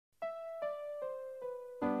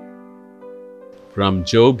from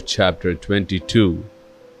Job chapter 22,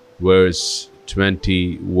 verse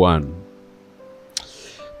 21.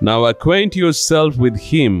 Now acquaint yourself with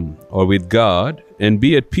Him or with God and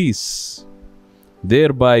be at peace.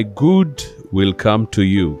 Thereby good will come to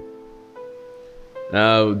you.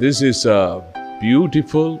 Now this is a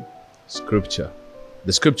beautiful scripture.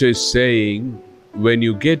 The scripture is saying when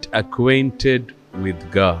you get acquainted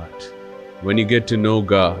with God, when you get to know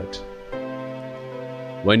God,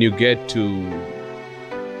 when you get to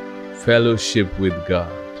fellowship with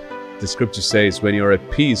God, the scripture says when you're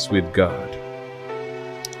at peace with God,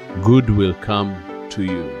 good will come to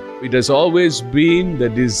you. It has always been the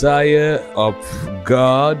desire of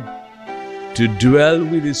God to dwell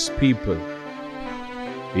with His people.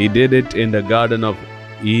 He did it in the Garden of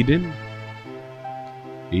Eden.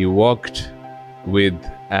 He walked with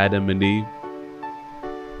Adam and Eve.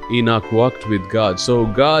 Enoch walked with God. So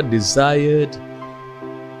God desired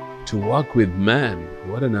to walk with man.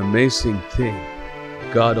 What an amazing thing.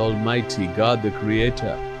 God Almighty, God the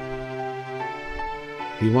Creator.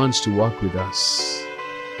 He wants to walk with us.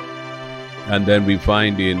 And then we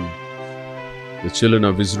find in the children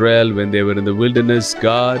of Israel, when they were in the wilderness,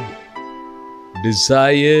 God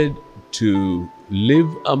desired to live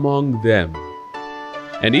among them.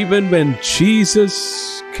 And even when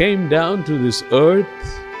Jesus came down to this earth,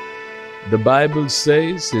 the Bible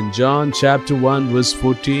says in John chapter 1 verse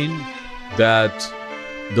 14 that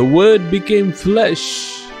the Word became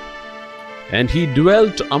flesh and He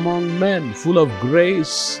dwelt among men, full of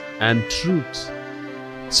grace and truth.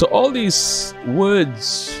 So all these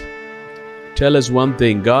words tell us one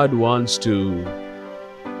thing: God wants to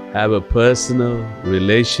have a personal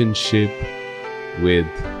relationship with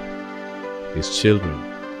His children.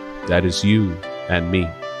 That is you and me.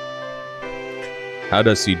 How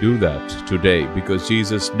does He do that today? Because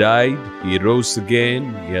Jesus died, He rose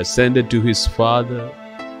again, He ascended to His Father,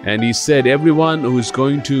 and He said everyone who is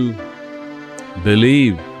going to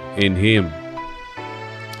believe in Him,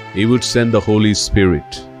 He would send the Holy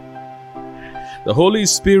Spirit. The Holy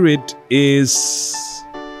Spirit is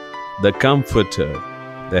the comforter,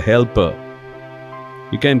 the helper.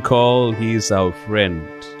 You can call He is our friend,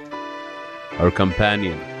 our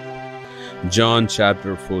companion. John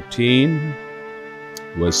chapter 14,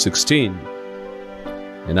 verse 16.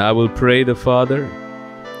 And I will pray the Father,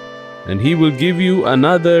 and He will give you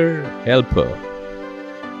another helper,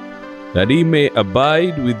 that He may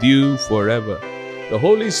abide with you forever. The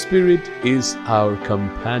Holy Spirit is our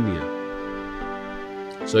companion.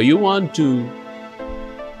 So you want to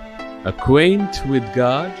acquaint with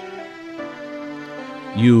God,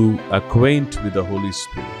 you acquaint with the Holy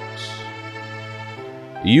Spirit.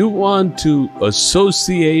 You want to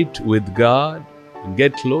associate with God and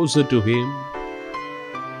get closer to Him,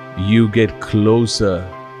 you get closer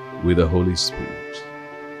with the Holy Spirit.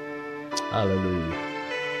 Hallelujah.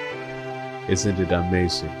 Isn't it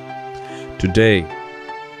amazing? Today,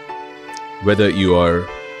 whether you are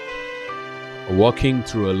walking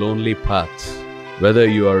through a lonely path, whether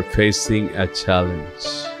you are facing a challenge,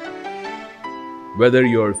 whether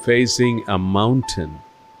you are facing a mountain,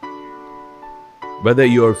 whether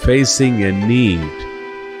you are facing a need,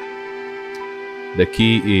 the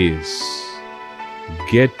key is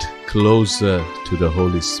get closer to the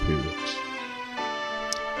Holy Spirit.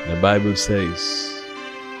 The Bible says,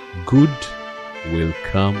 good will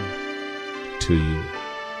come to you.